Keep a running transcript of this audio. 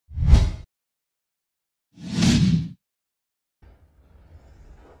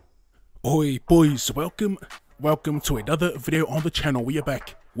Oi boys, welcome to another video on the channel. We are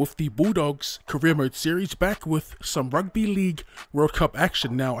back with the Bulldogs career mode series, back with some Rugby League World Cup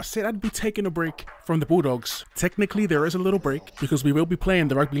action. Now, I said I'd be taking a break from the Bulldogs. Technically, there is a little break because we will be playing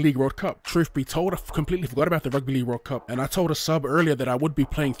the Rugby League World Cup. Truth be told, I completely forgot about the Rugby League World Cup, and I told a sub earlier that I would be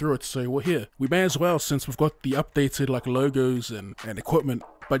playing through it, so we're here. We may as well, since we've got the updated logos and equipment.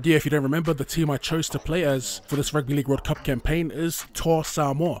 But yeah, if you don't remember, the team I chose to play as for this Rugby League World Cup campaign is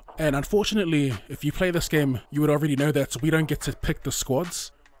Samoa. And unfortunately, if you play this game, you would already know that we don't get to pick the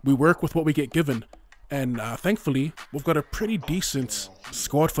squads. We work with what we get given. And thankfully, we've got a pretty decent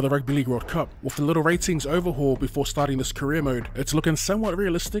squad for the Rugby League World Cup. With the little ratings overhaul before starting this career mode, it's looking somewhat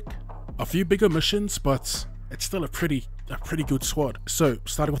realistic. A few bigger missions, but it's still a pretty good squad. So,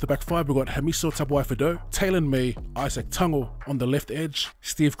 starting with the back five, we've got Hamiso Tabuai-Fidow, Taylor May, Isaac Tungle on the left edge,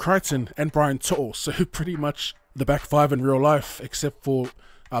 Steve Crichton, and Brian To'o. So pretty much the back five in real life, except for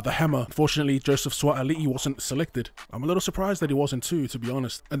the hammer. Unfortunately, Joseph Sua'ali'i wasn't selected. I'm a little surprised that he wasn't too, to be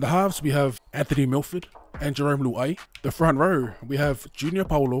honest. In the halves, we have Anthony Milford and Jerome Luai. The front row, we have Junior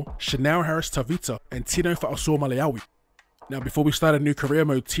Paulo, Chanel Harris-Tavita, and Tino Fa'aso-Maleaui. Now, before we start a new career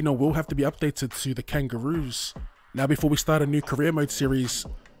mode, Tino will have to be updated to the Kangaroos. Now, before we start a new career mode series,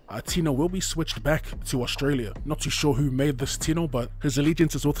 Tino will be switched back to Australia. Not too sure who made this Tino, but his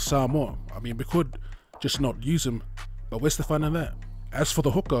allegiance is with Samoa. I mean, we could just not use him, but where's the fun in that? As for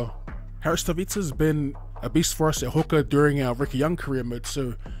the hooker, Harris-Tavita's been a beast for us at hooker during our Ricky Young career mode,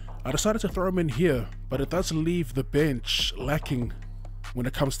 so I decided to throw him in here, but it does leave the bench lacking when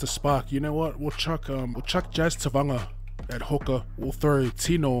it comes to spark. You know what? We'll chuck Jazz Tavanga at hooker. We'll throw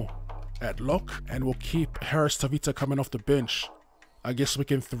Tino at lock, and we'll keep Harris-Tavita coming off the bench. I guess we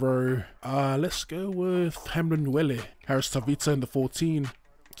can throw, let's go with Hamlin Nuele, Harris-Tavita in the 14.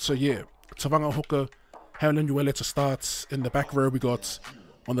 So yeah, Tavanga hooker, Hamlin Nuele to start. In the back row, we got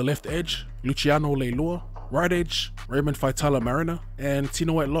on the left edge, Luciano Leilua, right edge, Raymond Faitala Mariner, and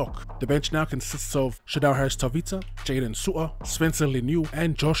Tino at lock. The bench now consists of Shadao Harris-Tavita, Jaden Su'a, Spencer Leniu,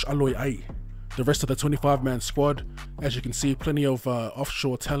 and Josh Aloiai. The rest of the 25-man squad, as you can see, plenty of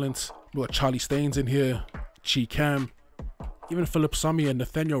offshore talent. We got Charlie Staines in here, Chi Cam, even Philip Sami and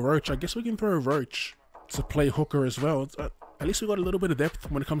Nathaniel Roach. I guess we can throw Roach to play hooker as well. At least we got a little bit of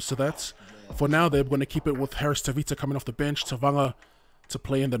depth when it comes to that. For now, they're going to keep it with Harris-Tavita coming off the bench, Tavanga to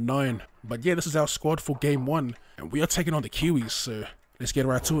play in the 9. But yeah, this is our squad for game 1, and we are taking on the Kiwis, so let's get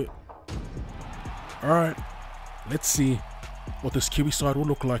right to it. Alright, let's see what this Kiwi side will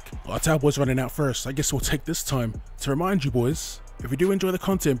look like. Our Cowboys running out first. I guess we'll take this time to remind you boys, if you do enjoy the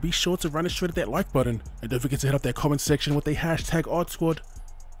content, be sure to run it straight at that like button, and don't forget to hit up that comment section with the hashtag OddSquad,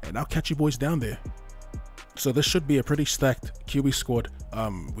 and I'll catch you boys down there. So this should be a pretty stacked Kiwi squad.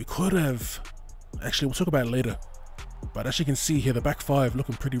 We could have, actually we'll talk about it later, but as you can see here, the back five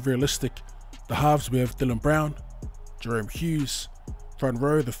looking pretty realistic. The halves, we have Dylan Brown, Jerome Hughes, front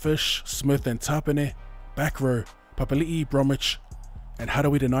row, the Fish, Smith and Tapene, back row, Papali'i, Bromwich, and how do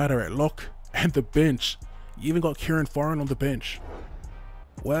we deny her at lock, and the bench. You even got Kieran Foran on the bench.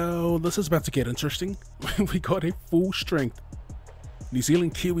 Well, this is about to get interesting. We got a full strength New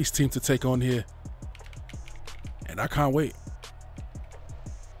Zealand Kiwis team to take on here, and I can't wait.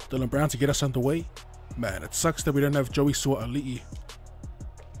 Dylan Brown to get us underway. Man, it sucks that we don't have Joey Sua'ali'i.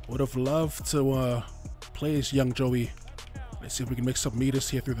 Would have loved to play as young Joey. Let's see if we can make some meters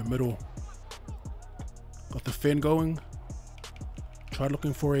here through the middle. Got the fin going. Tried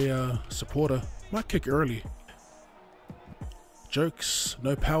looking for a supporter. Might kick early. Jokes,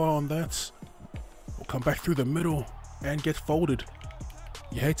 no power on that. We'll come back through the middle and get folded.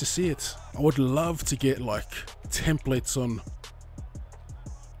 You hate to see it. I would love to get like templates on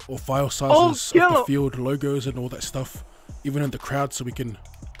or file sizes of the field logos and all that stuff, even in the crowd, so we can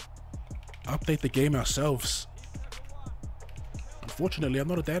update the game ourselves. Unfortunately, I'm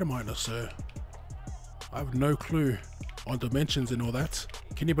not a data miner, so I have no clue on dimensions and all that.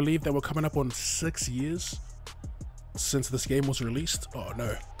 Can you believe that we're coming up on 6 years since this game was released? Oh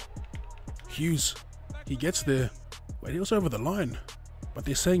no. Hughes, he gets there. Wait, he was over the line, but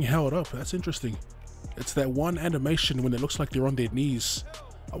they're saying held up. That's interesting. It's that one animation when it looks like they're on their knees.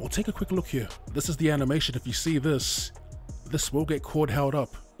 I will take a quick look here. This is the animation. If you see this, this will get caught held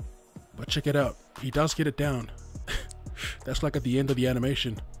up. But check it out. He does get it down. That's like at the end of the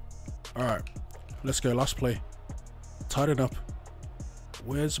animation. Alright, let's go. Last play. Tighten up.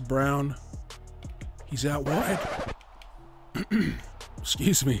 Where's Brown? He's out wide.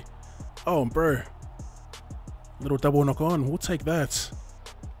 Excuse me. Oh, bro. Little double knock on. We'll take that.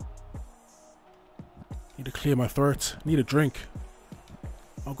 Need to clear my throat. Need a drink.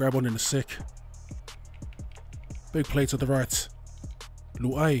 I'll grab one in a sec. Big play to the right.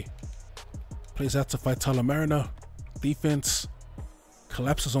 Luai. Plays out to Faitala Mariner. Defense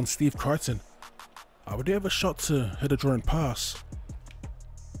collapses on Steve Carton. Would he have a shot to hit a drawing pass?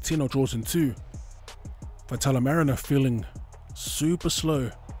 Tino draws in 2. Faitala Mariner feeling super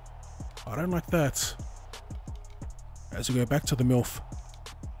slow. I don't like that. As we go back to the MILF,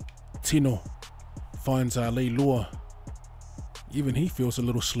 Tino finds Leilua. Even he feels a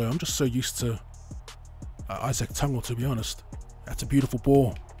little slow. I'm just so used to Isaac Tungle, to be honest. That's a beautiful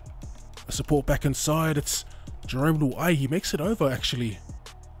ball. A support back inside. It's Jerome Luai. He makes it over, actually.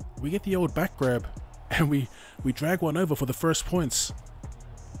 We get the old back grab, and we drag one over for the first points.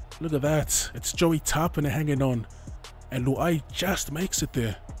 Look at that. It's Joey Tarpon hanging on, and Luai just makes it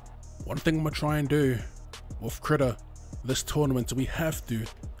there. One thing I'm going to try and do with Critter this tournament, we have to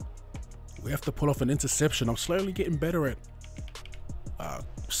pull off an interception. I'm slowly getting better at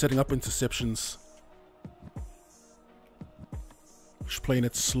setting up interceptions. Just playing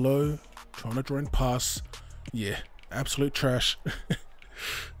it slow, trying to draw and pass. Yeah, absolute trash.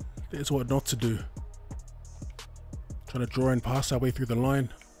 There's what not to do. Trying to draw and pass our way through the line.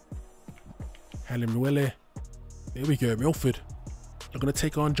 Halimwele. There we go, Milford. They're going to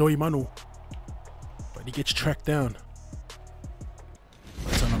take on Joey Manu, but he gets tracked down.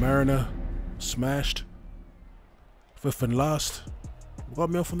 That's on a Mariner. Smashed. 5th and last. We've got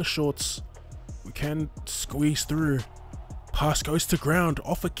Milf on the shorts. We can squeeze through. Pass goes to ground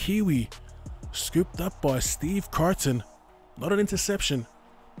off a Kiwi. Scooped up by Steve Carton. Not an interception,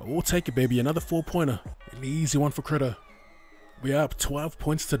 but we'll take it, baby. Another 4-pointer. An easy one for Critter. We're up 12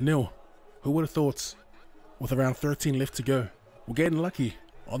 points to 0. Who would have thought? With around 13 left to go. We're getting lucky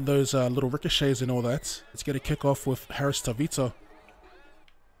on those little ricochets and all that. Let's get a kick off with Harris Tavita.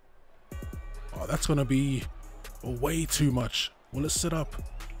 Oh, that's going to be way too much. Will it sit up?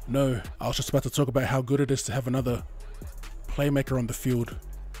 No. I was just about to talk about how good it is to have another playmaker on the field.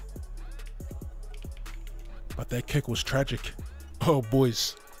 But that kick was tragic. Oh,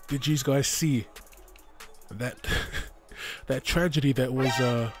 boys. Did you guys see that that tragedy that was...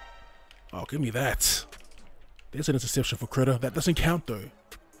 Oh, give me that. There's an interception for Critter. That doesn't count, though.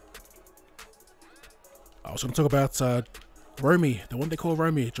 I was going to talk about Romy, the one they call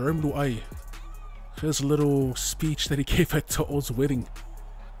Romy, Jerome Luai. His little speech that he gave at To'o's wedding.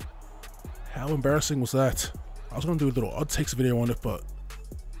 How embarrassing was that? I was going to do a little odd takes video on it, but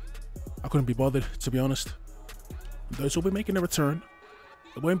I couldn't be bothered, to be honest. Those will be making a return.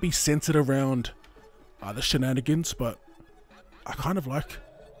 It won't be centered around the shenanigans, but I kind of like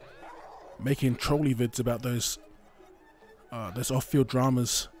making trolley vids about those off-field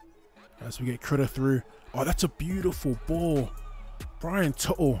dramas as we get Critter through. Oh, that's a beautiful ball. Brian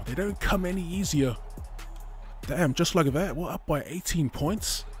To'o, they don't come any easier. Damn, just like that, we're up by 18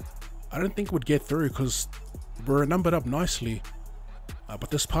 points. I don't think we'd get through because we're numbered up nicely. But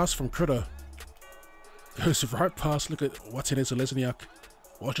this pass from Critter goes right past. Look at what's in his Lesniak.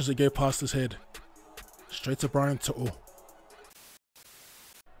 Watches it go past his head. Straight to Brian To'o.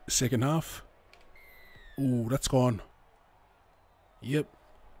 Second half. Ooh, that's gone. Yep.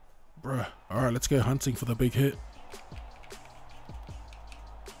 Bruh. Alright, let's go hunting for the big hit.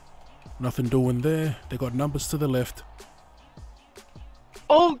 Nothing doing there. They got numbers to the left.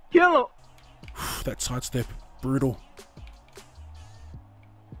 Oh, kill him! That sidestep. Brutal.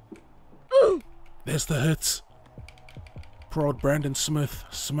 There's the hits. Poor old Brandon Smith.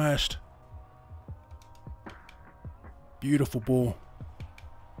 Smashed. Beautiful ball.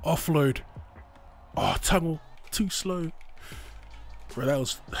 Offload. Oh, Tungle. Too slow. Bro, that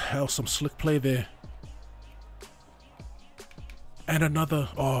was some slick play there. And another.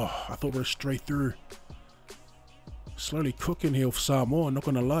 Oh, I thought we were straight through. Slowly cooking here with Samoa, not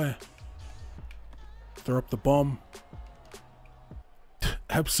gonna lie. Throw up the bomb.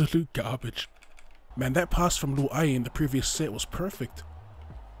 Absolute garbage. Man, that pass from Luai in the previous set was perfect.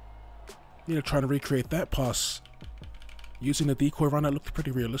 You know, trying to recreate that pass using the decoy run, that looked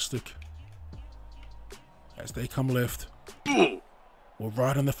pretty realistic. As they come left. We're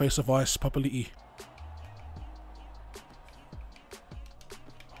right in the face of ice, Papali'i.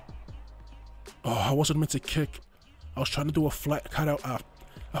 Oh, I wasn't meant to kick. I was trying to do a flat cutout,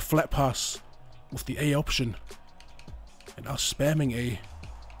 a flat pass with the A option. And I was spamming A.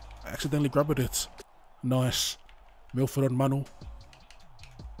 I accidentally grabbed it. Nice. Milford on Manu.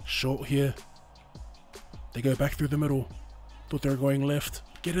 Short here. They go back through the middle. Thought they were going left.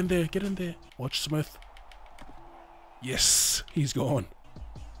 Get in there, get in there. Watch Smith. Yes, he's gone.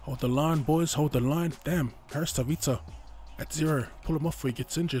 Hold the line, boys, hold the line. Damn, Harris Tavita at 0. Pull him off before he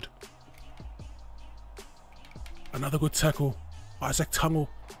gets injured. Another good tackle. Isaac Tungle.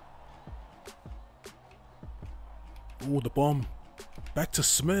 Ooh, the bomb. Back to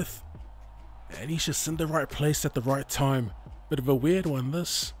Smith. And he's just in the right place at the right time. Bit of a weird one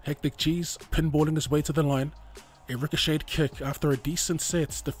this. Hectic Cheese pinballing his way to the line. A ricocheted kick after a decent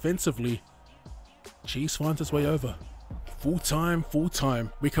set defensively. Cheese finds his way over. Full time.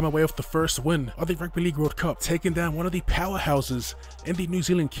 We come away with the first win of the Rugby League World Cup, taking down one of the powerhouses in the New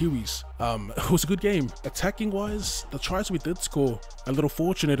Zealand Kiwis. It was a good game. Attacking wise, the tries we did score, a little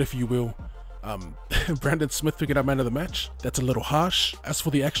fortunate if you will. Brandon Smith figured out man of the match. That's a little harsh. As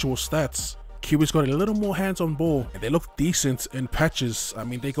for the actual stats, Kiwis got a little more hands on ball and they looked decent in patches. I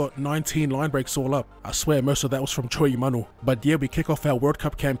mean, they got 19 line breaks all up. I swear most of that was from Choi Manu. But yeah, we kick off our World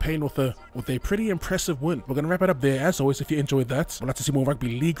Cup campaign with a pretty impressive win. We're gonna wrap it up there. As always, if you enjoyed that, would like to see more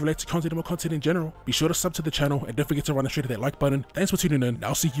rugby league related content and more content in general, be sure to sub to the channel and don't forget to run straight to that like button. Thanks for tuning in.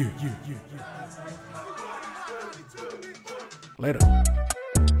 I'll see you later.